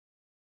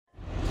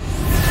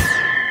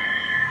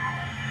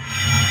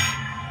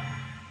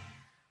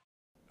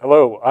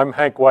Hello, I'm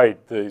Hank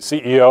White, the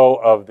CEO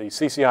of the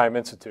CCIM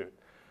Institute.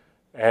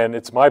 And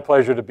it's my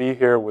pleasure to be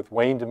here with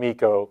Wayne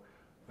D'Amico,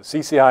 the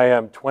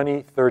CCIM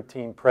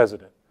 2013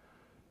 President.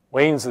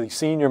 Wayne's the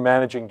Senior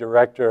Managing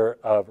Director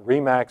of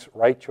RE/MAX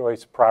Right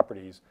Choice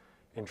Properties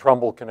in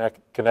Trumbull,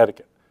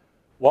 Connecticut.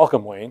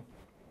 Welcome, Wayne.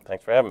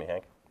 Thanks for having me,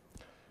 Hank.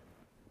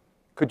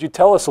 Could you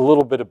tell us a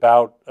little bit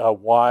about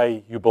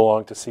why you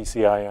belong to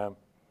CCIM?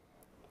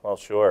 Well,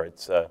 sure.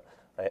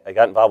 I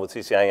got involved with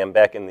CCIM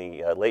back in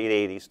the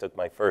late 80s, took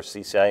my first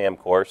CCIM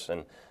course,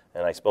 and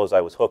I suppose I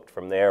was hooked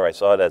from there. I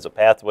saw it as a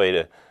pathway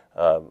to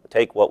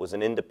take what was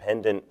an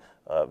independent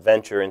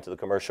venture into the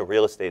commercial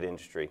real estate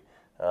industry.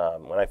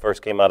 When I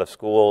first came out of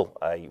school,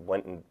 I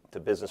went into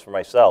business for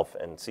myself,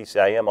 and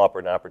CCIM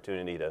offered an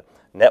opportunity to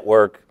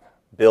network,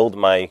 build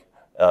my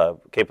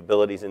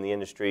capabilities in the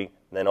industry,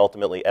 and then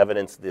ultimately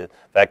evidence the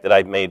fact that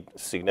I'd made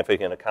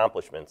significant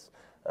accomplishments.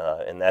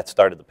 And that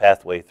started the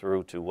pathway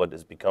through to what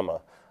has become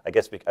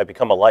I've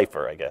become a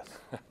lifer, I guess.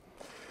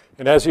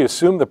 And as you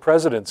assume the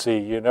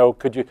presidency,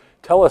 could you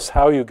tell us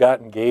how you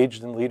got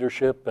engaged in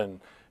leadership and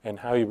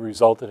how you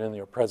resulted in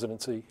your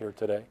presidency here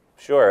today?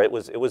 Sure. It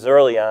was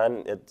early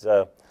on.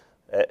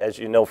 As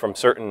you know from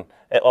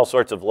all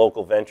sorts of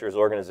local ventures,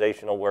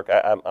 organizational work,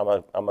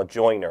 I'm a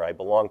joiner. I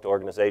belong to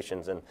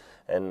organizations, and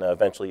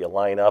eventually you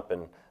line up,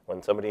 and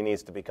when somebody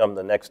needs to become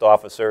the next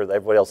officer,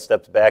 everybody else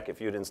steps back.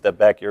 If you didn't step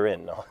back, you're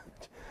in. No,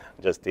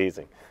 just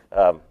teasing.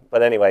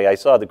 But anyway, I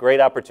saw the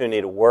great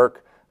opportunity to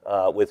work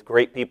with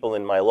great people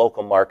in my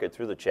local market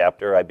through the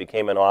chapter. I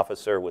became an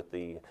officer with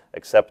the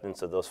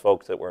acceptance of those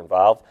folks that were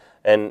involved.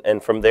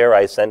 And from there,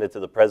 I ascended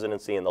to the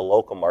presidency in the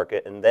local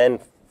market and then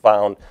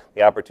found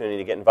the opportunity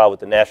to get involved with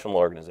the national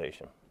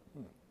organization.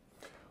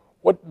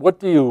 What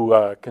do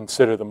you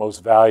consider the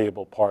most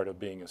valuable part of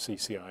being a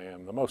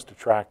CCIM, the most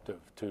attractive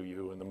to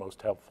you and the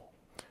most helpful?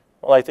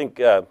 Well, I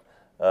think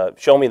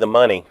show me the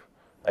money,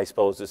 I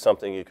suppose, is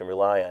something you can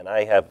rely on.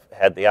 I have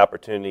had the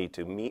opportunity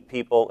to meet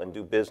people and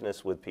do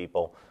business with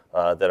people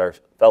that are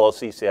fellow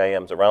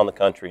CCIMs around the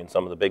country in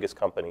some of the biggest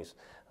companies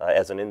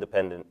as an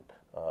independent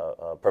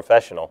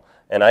professional.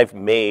 And I've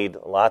made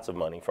lots of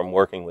money from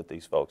working with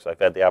these folks. I've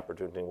had the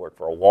opportunity to work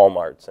for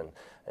Walmart's and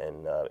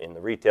in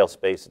the retail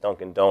space,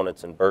 Dunkin'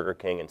 Donuts and Burger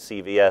King and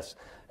CVS.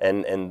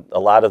 And a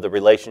lot of the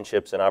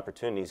relationships and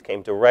opportunities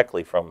came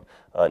directly from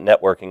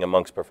networking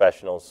amongst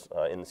professionals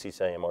in the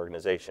CCIM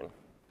organization.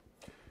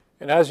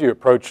 And as you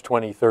approach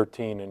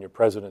 2013 in your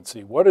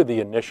presidency, what are the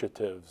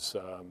initiatives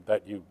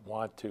that you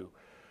want to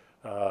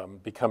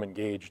become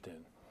engaged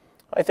in?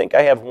 I think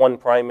I have one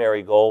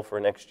primary goal for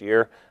next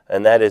year,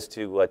 and that is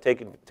to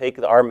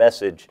take our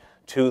message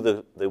to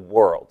the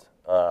world.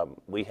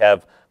 We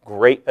have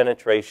great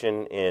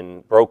penetration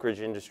in brokerage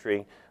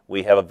industry.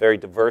 We have a very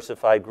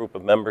diversified group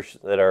of members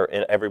that are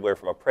everywhere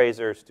from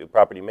appraisers to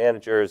property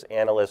managers,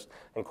 analysts,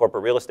 and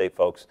corporate real estate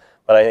folks.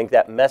 But I think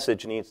that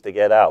message needs to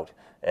get out.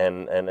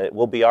 And it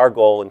will be our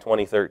goal in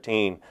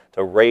 2013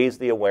 to raise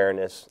the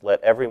awareness,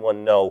 let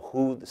everyone know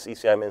who the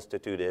CCIM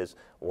Institute is,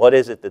 what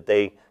is it that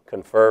they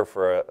confer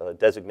for a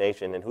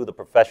designation, and who the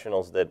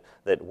professionals that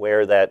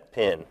wear that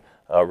pin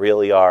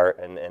really are,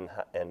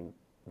 and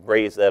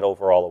raise that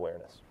overall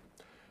awareness.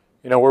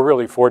 We're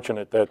really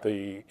fortunate that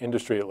the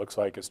industry, it looks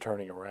like, is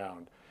turning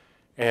around.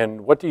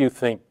 And what do you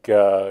think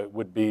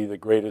would be the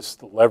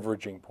greatest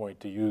leveraging point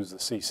to use the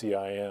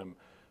CCIM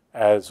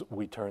as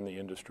we turn the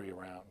industry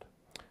around?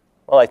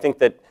 Well, I think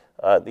that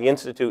the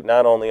Institute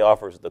not only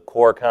offers the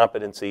core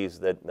competencies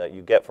that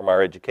you get from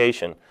our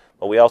education,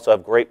 but we also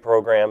have great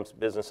programs,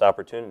 business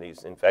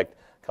opportunities. In fact,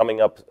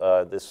 coming up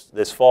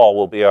this fall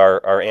will be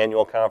our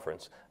annual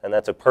conference, and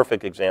that's a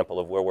perfect example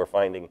of where we're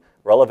finding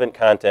relevant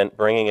content,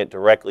 bringing it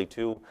directly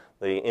to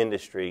the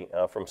industry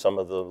from some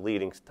of the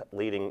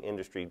leading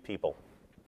industry people.